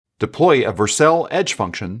deploy a Vercel edge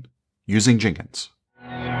function using Jenkins.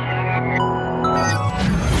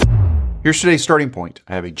 Here's today's starting point.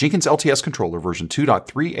 I have a Jenkins LTS controller version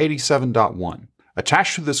 2.387.1.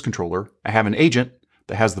 Attached to this controller, I have an agent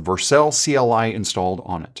that has the Vercel CLI installed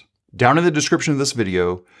on it. Down in the description of this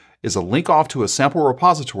video is a link off to a sample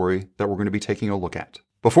repository that we're going to be taking a look at.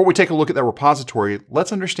 Before we take a look at that repository,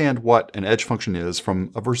 let's understand what an edge function is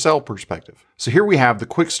from a Vercel perspective. So here we have the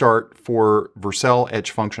quick start for Vercel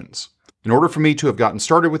edge functions. In order for me to have gotten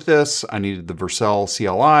started with this, I needed the Vercel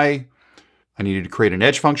CLI. I needed to create an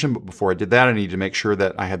edge function, but before I did that, I needed to make sure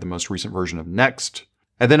that I had the most recent version of Next.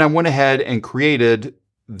 And then I went ahead and created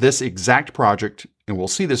this exact project, and we'll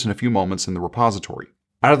see this in a few moments in the repository.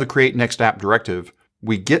 Out of the create next app directive,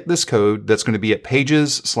 we get this code that's going to be at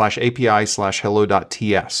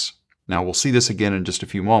pages/api/hello.ts. Now we'll see this again in just a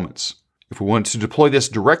few moments. If we wanted to deploy this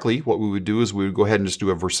directly, what we would do is we would go ahead and just do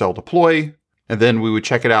a Vercel deploy, and then we would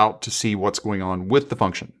check it out to see what's going on with the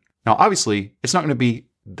function. Now obviously, it's not going to be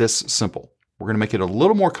this simple. We're going to make it a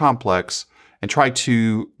little more complex and try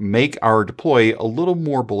to make our deploy a little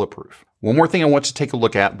more bulletproof. One more thing I want to take a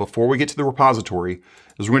look at before we get to the repository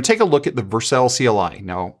is we're going to take a look at the Vercel CLI.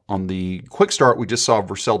 Now, on the quick start, we just saw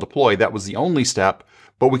Vercel deploy. That was the only step,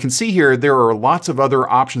 but we can see here there are lots of other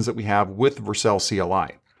options that we have with Vercel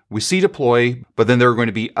CLI. We see deploy, but then there are going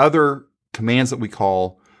to be other commands that we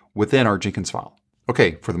call within our Jenkins file.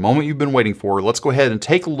 Okay, for the moment you've been waiting for, let's go ahead and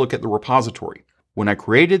take a look at the repository. When I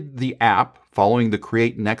created the app following the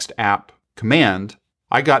create next app command,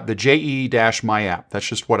 I got the je-myapp. That's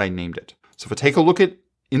just what I named it. So if I take a look at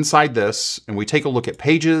inside this and we take a look at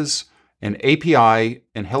pages and API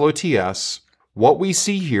and hello.ts, what we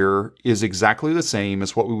see here is exactly the same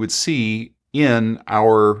as what we would see in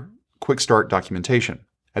our quick start documentation.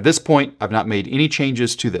 At this point, I've not made any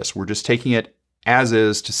changes to this. We're just taking it as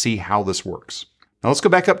is to see how this works. Now let's go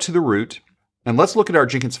back up to the root and let's look at our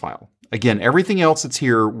Jenkins file. Again, everything else that's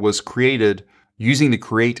here was created using the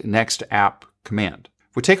create next app command.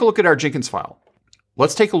 If we take a look at our Jenkins file,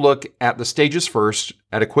 let's take a look at the stages first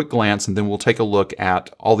at a quick glance, and then we'll take a look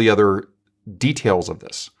at all the other details of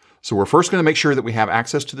this. So we're first going to make sure that we have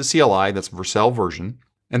access to the CLI, that's Vercel version,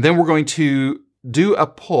 and then we're going to do a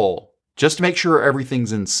pull just to make sure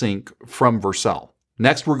everything's in sync from Vercel.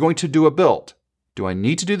 Next, we're going to do a build. Do I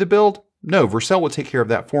need to do the build? No, Vercel will take care of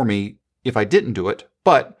that for me if I didn't do it,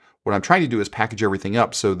 but what I'm trying to do is package everything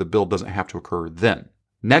up so the build doesn't have to occur then.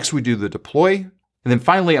 Next, we do the deploy. And then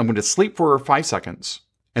finally, I'm going to sleep for 5 seconds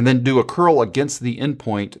and then do a curl against the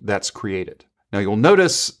endpoint that's created. Now you'll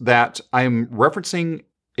notice that I'm referencing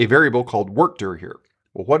a variable called workdir here.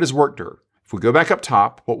 Well, what is workdir? If we go back up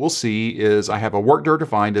top, what we'll see is I have a workdir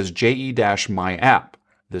defined as je-myapp.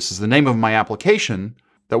 This is the name of my application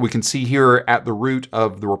that we can see here at the root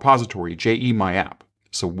of the repository, je-myapp.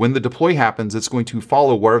 So when the deploy happens, it's going to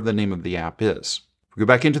follow whatever the name of the app is. If we go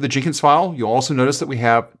back into the Jenkins file, you'll also notice that we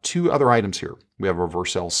have 2 other items here. We have a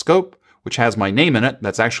Vercel scope, which has my name in it.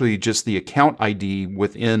 That's actually just the account ID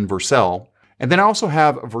within Vercel. And then I also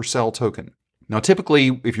have a Vercel token. Now,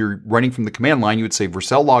 typically, if you're running from the command line, you would say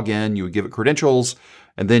Vercel login, you would give it credentials,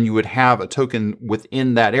 and then you would have a token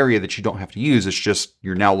within that area that you don't have to use. It's just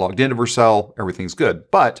you're now logged into Vercel, everything's good.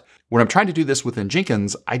 But when I'm trying to do this within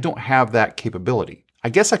Jenkins, I don't have that capability. I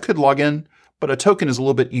guess I could log in, but a token is a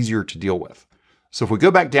little bit easier to deal with. So if we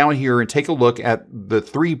go back down here and take a look at the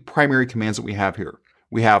 3 primary commands that we have here,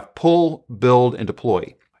 we have pull, build, and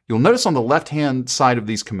deploy. You'll notice on the left-hand side of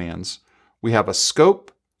these commands, we have a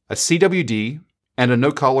scope, a CWD, and a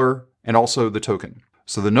no color, and also the token.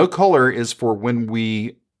 So the no color is for when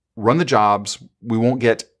we run the jobs, we won't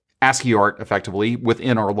get ASCII art effectively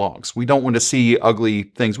within our logs. We don't want to see ugly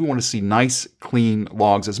things. We want to see nice, clean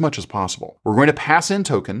logs as much as possible. We're going to pass in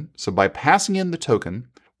token. So by passing in the token,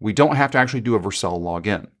 we don't have to actually do a Vercel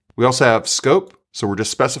login. We also have scope. So we're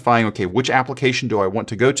just specifying, okay, which application do I want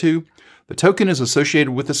to go to? The token is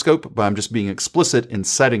associated with the scope, but I'm just being explicit in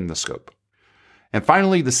setting the scope. And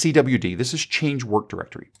finally, the CWD. This is change work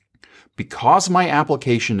directory. Because my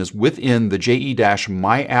application is within the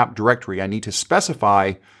je-myapp directory, I need to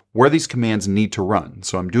specify where these commands need to run.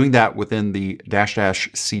 So I'm doing that within the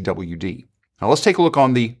 --CWD. Now let's take a look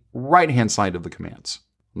on the right-hand side of the commands.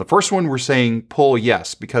 On the first one, we're saying pull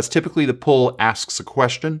yes, because typically the pull asks a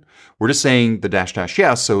question. We're just saying the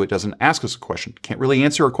 --yes, so it doesn't ask us a question. Can't really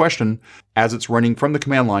answer a question as it's running from the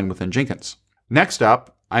command line within Jenkins. Next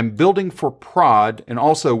up, I'm building for prod and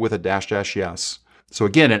also with a --yes. So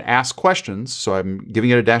again, it asks questions. So I'm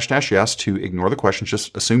giving it a --yes to ignore the questions,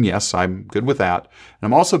 just assume yes, I'm good with that. And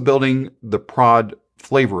I'm also building the prod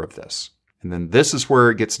flavor of this. And then this is where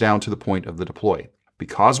it gets down to the point of the deploy.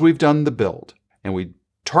 Because we've done the build and we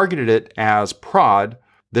targeted it as prod,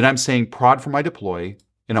 then I'm saying prod for my deploy,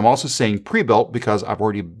 and I'm also saying pre-built because I've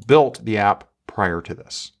already built the app prior to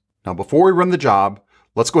this. Now, before we run the job,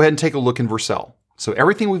 let's go ahead and take a look in Vercel. So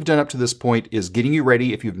everything we've done up to this point is getting you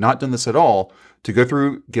ready, if you've not done this at all, to go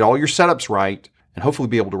through, get all your setups right, and hopefully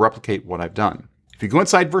be able to replicate what I've done. If you go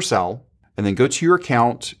inside Vercel, and then go to your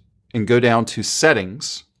account and go down to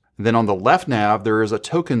settings, and then on the left nav, there is a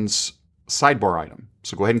tokens sidebar item.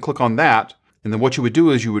 So go ahead and click on that. And then what you would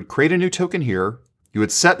do is you would create a new token here, you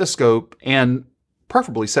would set the scope, and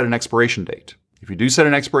preferably set an expiration date. If you do set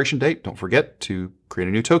an expiration date, don't forget to create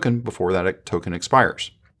a new token before that token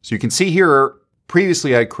expires. So you can see here,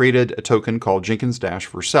 previously I created a token called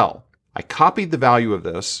Jenkins-Vercel. I copied the value of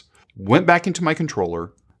this, went back into my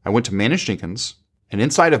controller, I went to Manage Jenkins, and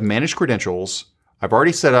inside of Manage Credentials, I've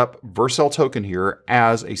already set up Vercel token here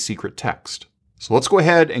as a secret text. So let's go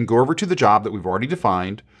ahead and go over to the job that we've already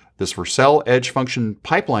defined. This Vercel Edge function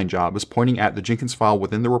pipeline job is pointing at the Jenkins file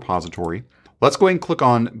within the repository. Let's go ahead and click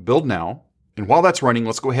on Build Now. And while that's running,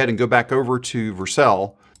 let's go ahead and go back over to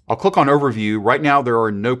Vercel. I'll click on Overview. Right now, there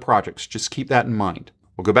are no projects. Just keep that in mind.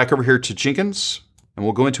 We'll go back over here to Jenkins, and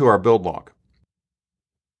we'll go into our build log.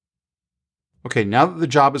 Okay, now that the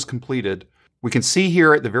job is completed, we can see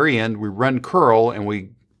here at the very end, we run curl and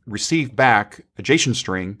we receive back a JSON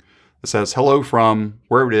string that says, hello from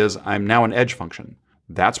wherever it is, I'm now an edge function.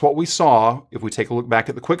 That's what we saw if we take a look back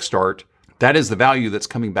at the quick start. That is the value that's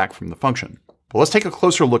coming back from the function. But let's take a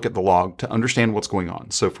closer look at the log to understand what's going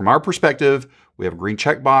on. So from our perspective, we have a green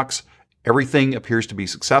checkbox. Everything appears to be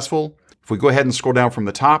successful. If we go ahead and scroll down from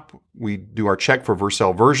the top, we do our check for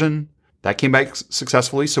Vercel version. That came back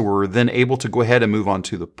successfully, so we're then able to go ahead and move on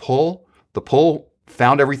to the pull. The pull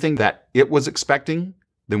found everything that it was expecting.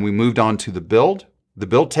 Then we moved on to the build. The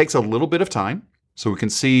build takes a little bit of time, so we can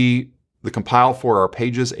see the compile for our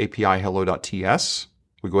pages API hello.ts.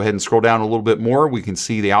 We go ahead and scroll down a little bit more. We can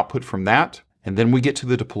see the output from that, and then we get to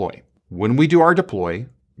the deploy. When we do our deploy,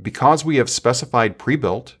 because we have specified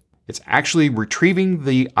pre-built, it's actually retrieving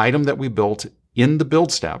the item that we built in the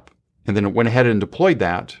build step, and then it went ahead and deployed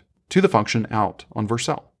that to the function out on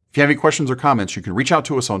Vercel. If you have any questions or comments, you can reach out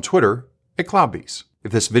to us on Twitter at CloudBees.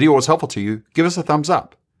 If this video was helpful to you, give us a thumbs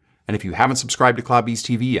up. And if you haven't subscribed to CloudBees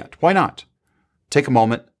TV yet, why not? Take a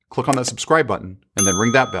moment, click on that subscribe button, and then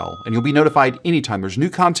ring that bell, and you'll be notified anytime there's new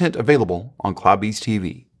content available on CloudBees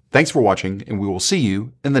TV. Thanks for watching, and we will see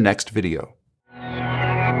you in the next video.